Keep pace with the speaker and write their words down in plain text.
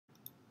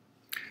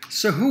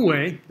So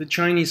Huawei, the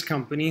Chinese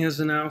company, has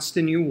announced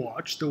a new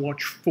watch, the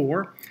Watch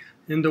 4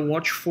 and the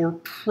Watch 4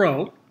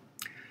 Pro,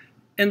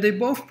 and they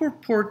both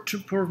purport to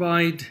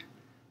provide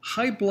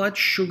high blood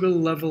sugar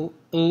level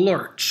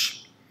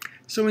alerts.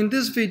 So in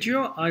this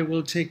video, I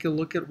will take a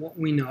look at what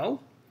we know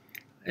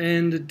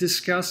and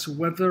discuss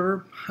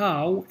whether,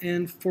 how,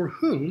 and for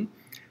whom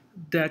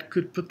that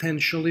could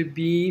potentially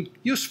be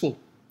useful.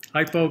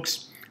 Hi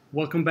folks,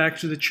 welcome back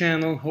to the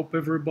channel. Hope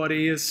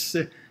everybody is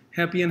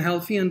happy and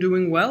healthy and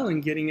doing well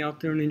and getting out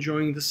there and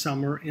enjoying the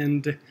summer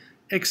and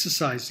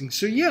exercising.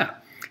 So yeah,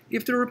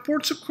 if the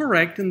reports are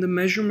correct and the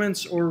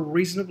measurements are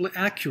reasonably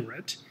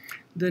accurate,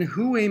 then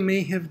Huawei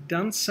may have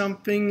done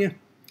something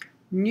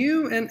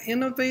new and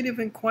innovative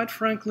and quite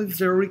frankly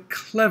very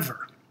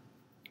clever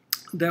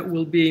that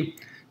will be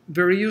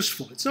very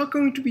useful. It's not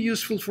going to be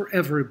useful for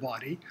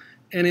everybody,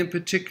 and in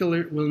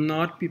particular it will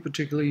not be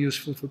particularly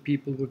useful for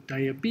people with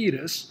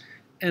diabetes,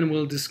 and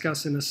we'll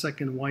discuss in a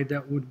second why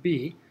that would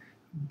be.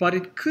 But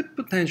it could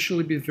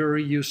potentially be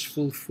very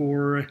useful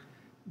for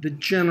the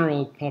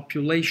general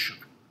population.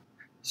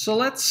 So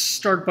let's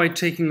start by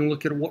taking a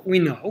look at what we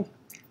know,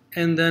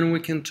 and then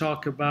we can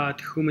talk about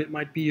whom it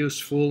might be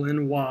useful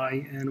and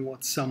why, and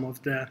what some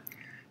of the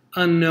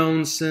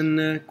unknowns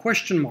and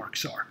question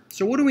marks are.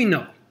 So what do we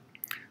know?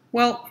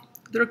 Well,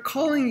 they're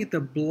calling it the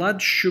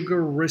blood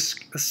sugar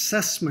risk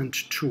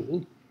assessment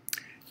tool,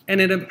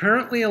 and it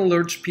apparently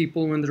alerts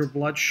people when their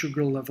blood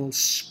sugar levels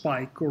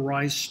spike or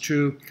rise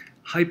to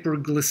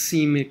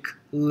hyperglycemic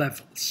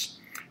levels.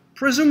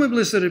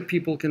 Presumably so that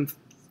people can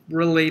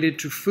relate it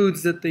to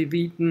foods that they've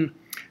eaten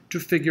to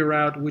figure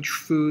out which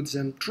foods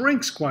and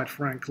drinks, quite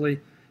frankly,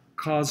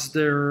 cause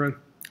their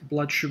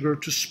blood sugar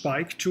to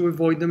spike to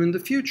avoid them in the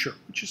future,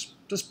 which is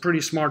just a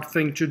pretty smart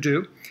thing to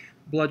do.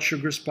 Blood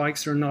sugar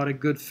spikes are not a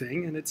good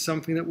thing, and it's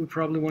something that we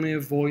probably want to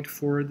avoid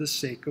for the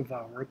sake of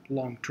our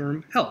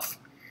long-term health.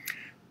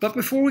 But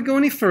before we go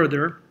any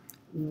further,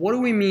 what do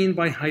we mean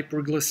by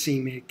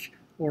hyperglycemic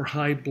or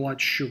high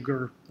blood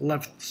sugar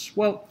levels?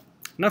 Well,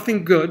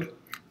 nothing good,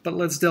 but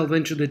let's delve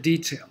into the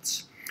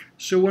details.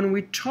 So when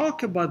we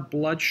talk about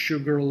blood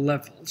sugar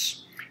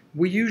levels,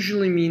 we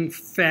usually mean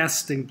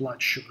fasting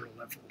blood sugar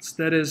levels.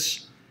 That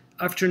is,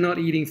 after not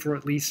eating for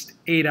at least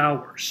 8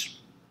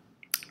 hours.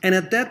 And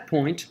at that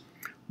point,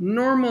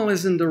 normal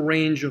is in the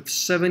range of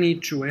 70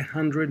 to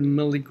 100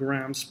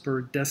 milligrams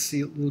per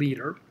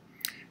deciliter.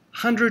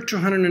 100 to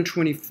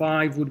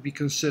 125 would be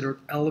considered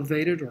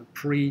elevated or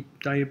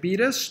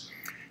pre-diabetes,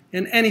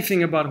 and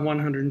anything about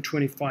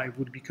 125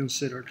 would be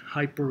considered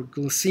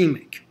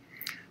hyperglycemic.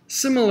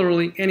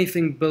 Similarly,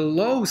 anything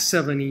below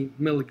 70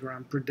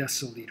 milligrams per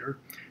deciliter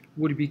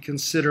would be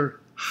considered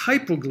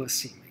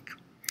hypoglycemic.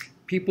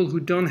 People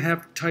who don't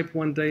have type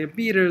 1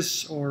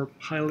 diabetes are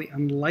highly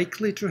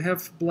unlikely to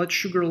have blood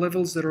sugar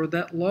levels that are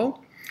that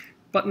low,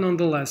 but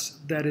nonetheless,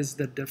 that is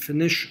the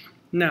definition.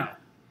 Now,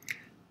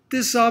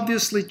 this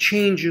obviously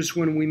changes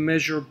when we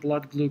measure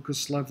blood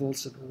glucose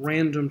levels at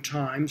random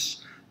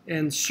times,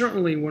 and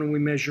certainly when we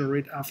measure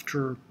it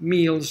after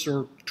meals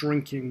or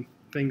drinking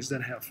things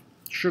that have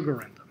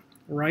sugar in them,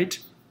 right?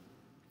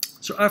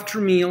 So after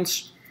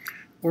meals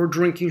or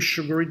drinking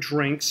sugary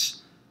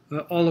drinks,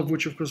 all of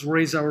which of course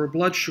raise our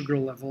blood sugar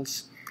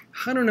levels,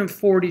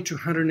 140 to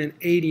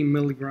 180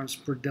 milligrams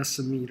per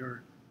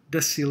deciliter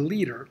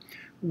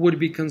would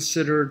be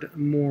considered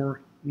more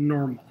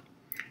normal.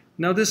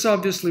 Now this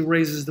obviously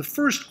raises the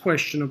first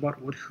question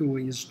about what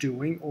Huawei is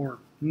doing, or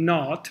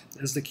not,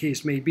 as the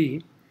case may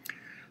be,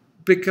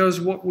 because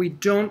what we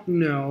don't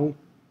know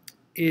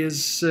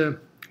is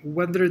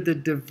whether the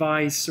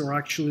device or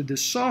actually the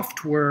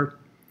software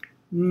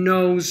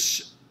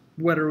knows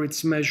whether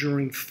it's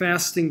measuring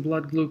fasting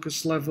blood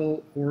glucose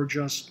level or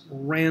just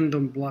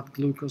random blood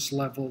glucose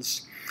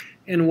levels,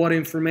 and what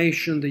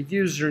information the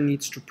user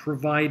needs to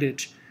provide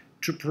it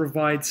to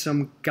provide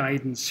some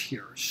guidance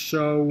here.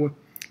 So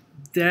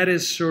that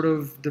is sort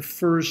of the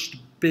first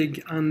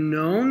big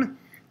unknown,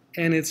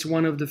 and it's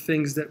one of the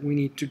things that we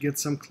need to get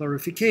some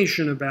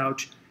clarification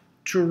about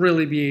to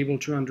really be able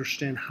to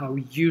understand how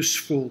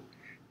useful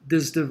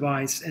this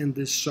device and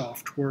this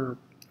software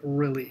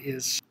really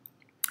is.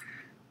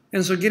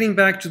 And so getting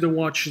back to the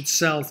watch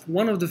itself,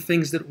 one of the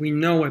things that we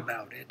know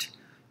about it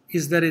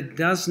is that it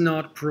does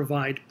not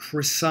provide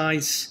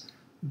precise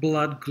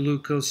blood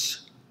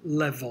glucose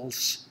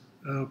levels,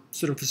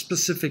 sort of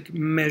specific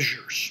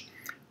measures.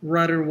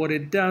 Rather, what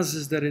it does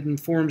is that it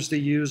informs the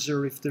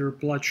user if their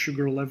blood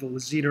sugar level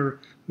is either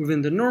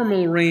within the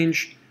normal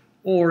range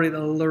or it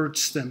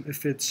alerts them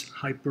if it's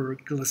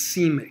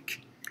hyperglycemic.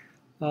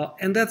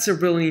 And that's a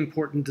really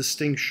important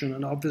distinction,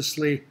 and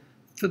obviously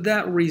for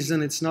that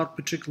reason it's not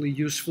particularly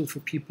useful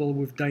for people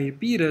with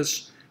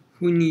diabetes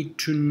who need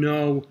to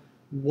know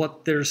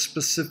what their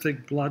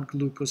specific blood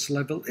glucose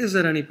level is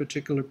at any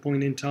particular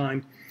point in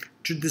time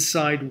to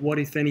decide what,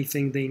 if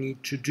anything, they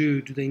need to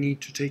do. Do they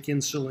need to take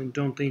insulin?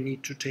 Don't they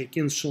need to take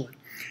insulin?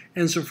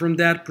 And so from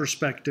that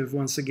perspective,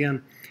 once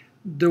again,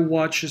 the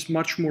watch is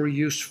much more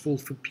useful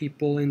for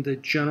people in the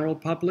general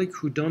public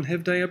who don't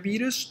have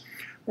diabetes,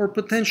 or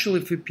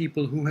potentially for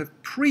people who have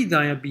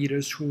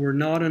pre-diabetes, who are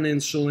not on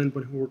insulin,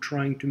 but who are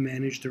trying to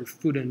manage their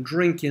food and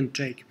drink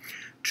intake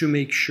to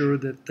make sure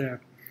that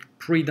their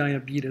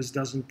pre-diabetes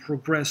doesn't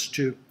progress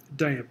to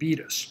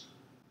diabetes.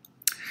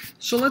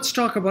 So let's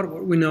talk about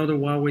what we know about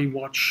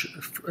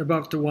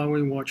the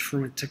Huawei watch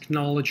from a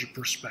technology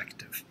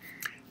perspective.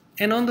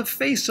 And on the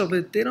face of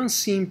it, they don't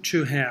seem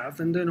to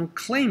have, and they don't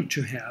claim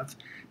to have,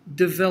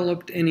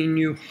 developed any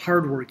new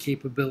hardware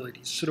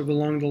capabilities, sort of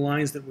along the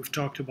lines that we've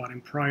talked about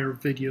in prior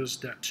videos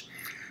that,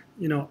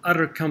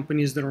 other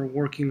companies that are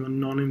working on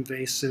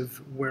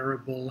non-invasive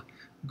wearable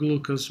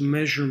glucose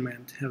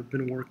measurement have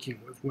been working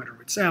with, whether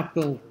it's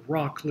Apple or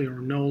Rockley or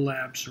No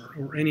Labs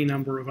or any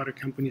number of other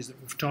companies that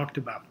we've talked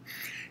about.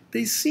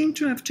 They seem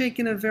to have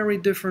taken a very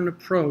different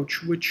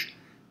approach, which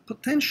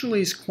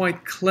potentially is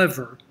quite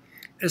clever,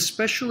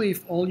 especially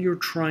if all you're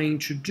trying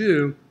to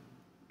do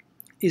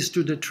is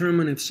to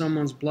determine if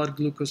someone's blood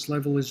glucose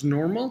level is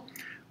normal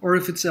or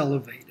if it's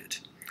elevated.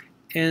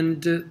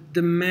 And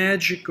the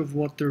magic of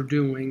what they're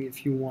doing,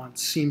 if you want,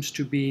 seems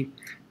to be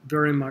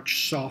very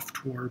much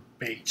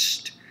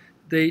software-based.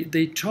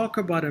 They talk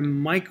about a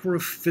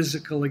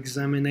microphysical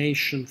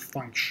examination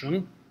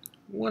function,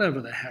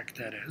 whatever the heck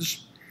that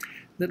is,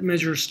 that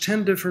measures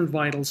 10 different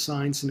vital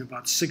signs in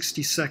about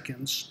 60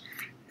 seconds.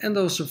 And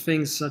those are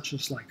things such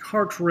as like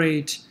heart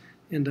rate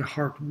and the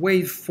heart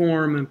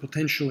waveform and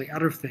potentially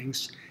other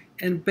things.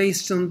 And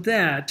based on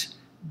that,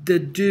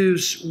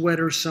 deduce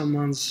whether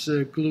someone's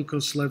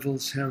glucose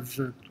levels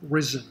have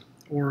risen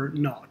or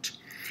not.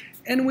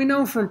 And we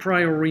know from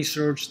prior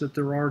research that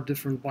there are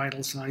different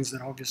vital signs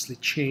that obviously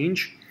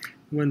change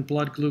when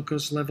blood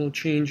glucose level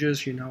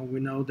changes. We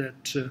know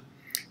that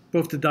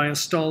both the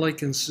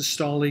diastolic and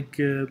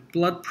systolic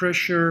blood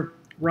pressure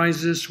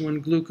rises when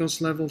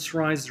glucose levels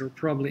rise. There are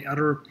probably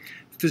other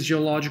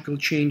physiological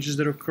changes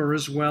that occur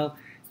as well.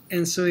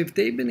 And so if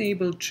they've been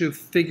able to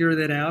figure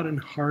that out and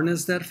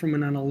harness that from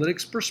an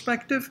analytics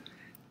perspective,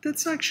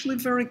 that's actually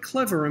very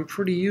clever and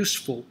pretty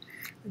useful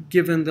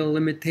given the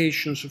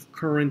limitations of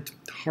current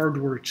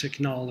hardware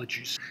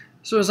technologies.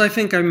 So as I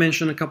think I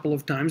mentioned a couple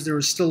of times, there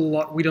is still a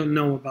lot we don't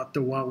know about the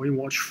Huawei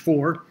Watch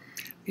 4,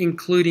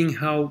 including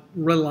how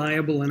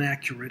reliable and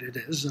accurate it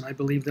is. And I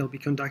believe they'll be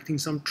conducting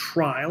some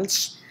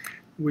trials,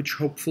 which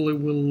hopefully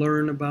we'll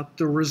learn about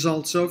the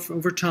results of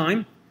over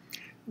time.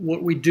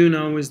 What we do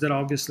know is that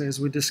obviously, as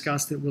we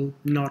discussed, it will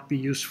not be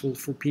useful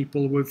for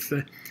people with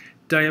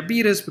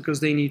diabetes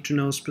because they need to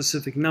know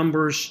specific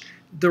numbers.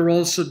 There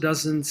also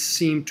doesn't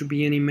seem to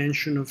be any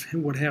mention of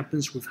what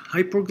happens with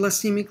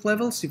hyperglycemic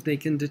levels, if they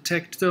can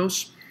detect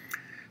those.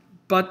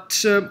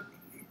 But,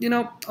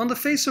 on the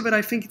face of it,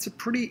 I think it's a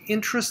pretty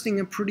interesting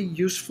and pretty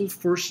useful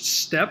first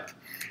step.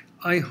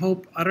 I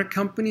hope other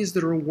companies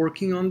that are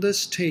working on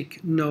this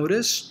take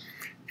notice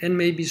and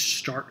maybe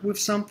start with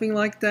something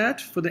like that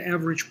for the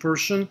average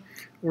person,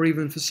 or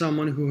even for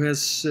someone who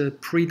has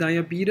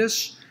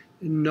pre-diabetes.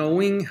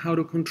 Knowing how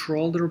to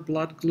control their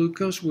blood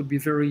glucose would be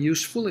very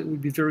useful. It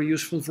would be very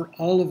useful for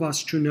all of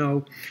us to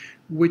know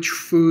which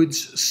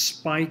foods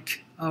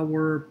spike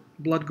our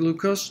blood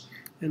glucose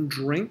and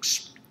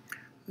drinks,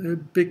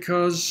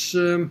 because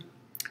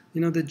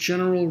the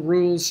general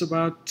rules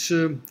about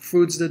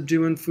foods that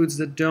do and foods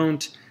that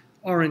don't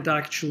aren't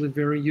actually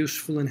very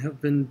useful and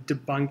have been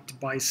debunked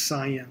by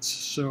science.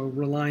 So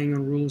relying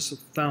on rules of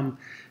thumb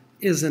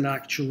isn't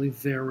actually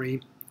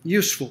very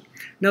useful.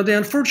 Now, the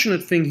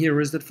unfortunate thing here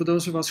is that for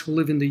those of us who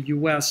live in the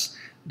US,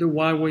 the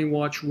Huawei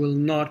watch will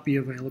not be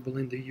available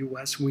in the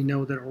US. We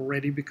know that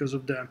already because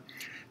of the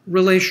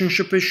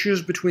relationship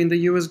issues between the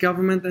US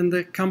government and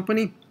the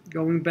company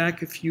going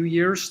back a few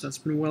years. That's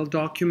been well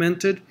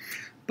documented.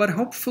 But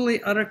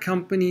hopefully other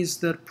companies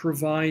that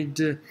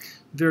provide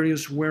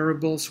various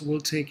wearables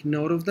will take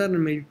note of that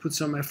and maybe put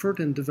some effort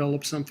and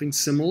develop something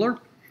similar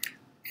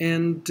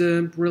and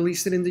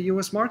release it in the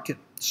US market.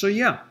 So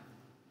yeah,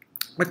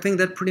 I think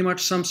that pretty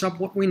much sums up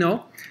what we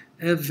know.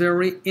 A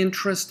very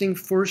interesting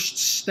first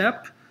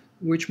step,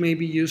 which may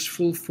be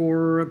useful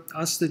for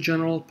us, the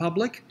general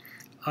public.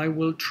 I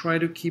will try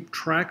to keep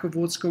track of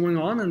what's going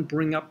on and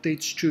bring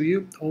updates to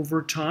you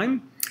over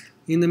time.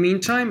 In the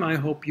meantime, I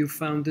hope you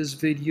found this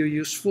video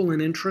useful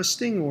and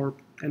interesting or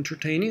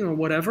entertaining or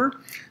whatever,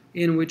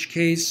 in which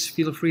case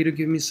feel free to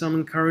give me some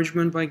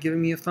encouragement by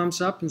giving me a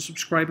thumbs up and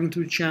subscribing to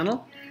the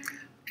channel.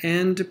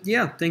 And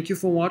yeah, thank you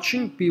for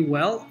watching, be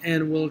well,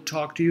 and we'll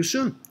talk to you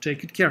soon.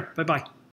 Take good care, bye-bye.